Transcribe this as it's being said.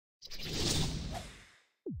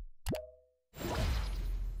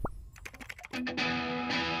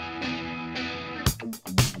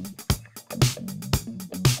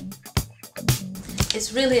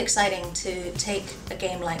It's really exciting to take a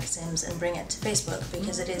game like Sims and bring it to Facebook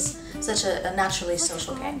because it is such a naturally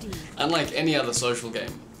social game. Unlike any other social game,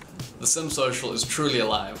 The Sims Social is truly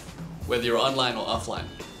alive, whether you're online or offline.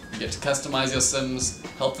 You get to customize your Sims,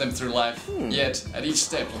 help them through life, yet at each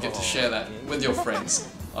step you get to share that with your friends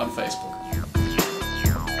on Facebook.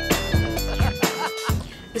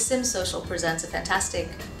 The Sims Social presents a fantastic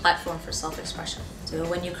platform for self-expression. So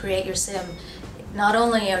when you create your Sim, not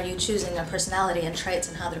only are you choosing their personality and traits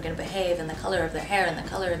and how they're going to behave and the color of their hair and the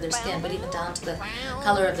color of their skin, but even down to the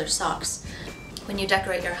color of their socks. When you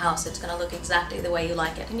decorate your house, it's going to look exactly the way you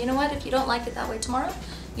like it. And you know what? If you don't like it that way tomorrow,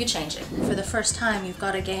 you change it. For the first time, you've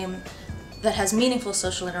got a game that has meaningful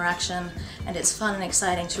social interaction, and it's fun and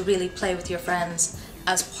exciting to really play with your friends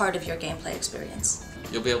as part of your gameplay experience.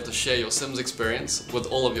 You'll be able to share your Sims experience with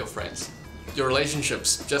all of your friends. Your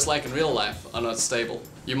relationships, just like in real life, are not stable.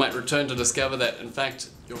 You might return to discover that, in fact,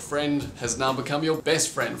 your friend has now become your best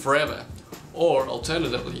friend forever. Or,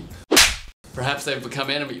 alternatively, perhaps they've become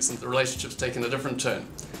enemies and the relationship's taken a different turn.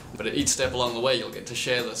 But at each step along the way, you'll get to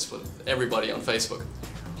share this with everybody on Facebook.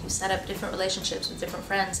 You set up different relationships with different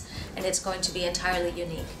friends, and it's going to be entirely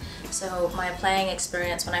unique. So my playing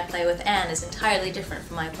experience when I play with Anne is entirely different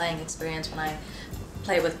from my playing experience when I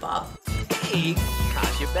play with Bob. Hey,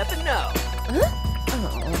 'cause you better know.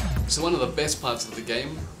 So one of the best parts of the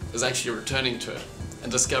game is actually returning to it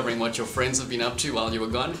and discovering what your friends have been up to while you were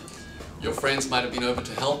gone. Your friends might have been over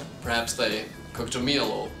to help, perhaps they cooked a meal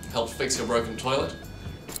or helped fix your broken toilet.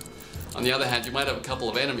 On the other hand, you might have a couple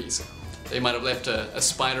of enemies. They might have left a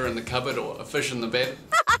spider in the cupboard or a fish in the bed.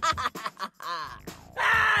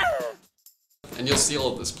 And you'll see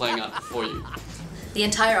all of this playing out before you. The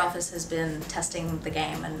entire office has been testing the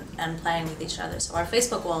game and playing with each other, so our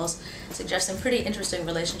Facebook walls suggest some pretty interesting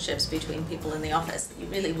relationships between people in the office that you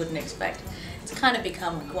really wouldn't expect. It's kind of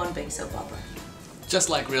become like one big soap opera. Just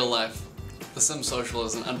like real life, The Sims Social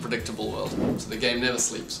is an unpredictable world, so the game never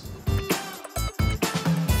sleeps.